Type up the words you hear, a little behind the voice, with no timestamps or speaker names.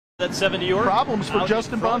That 70-year problems for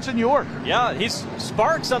Justin Bonsignore. Yeah, he's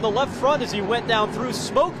sparks on the left front as he went down through.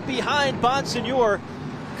 Smoke behind Bonsignore.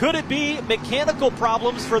 Could it be mechanical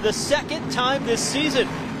problems for the second time this season?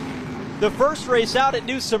 The first race out at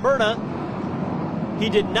New Smyrna,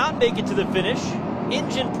 he did not make it to the finish.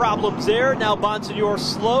 Engine problems there. Now Bonsignore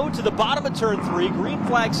slow to the bottom of turn 3. Green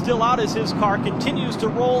flag still out as his car continues to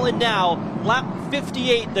roll. And now, lap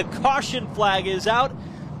 58, the caution flag is out.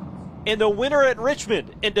 And the winner at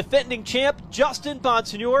Richmond and defending champ Justin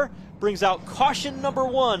Bonsignore brings out caution number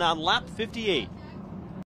 1 on lap 58.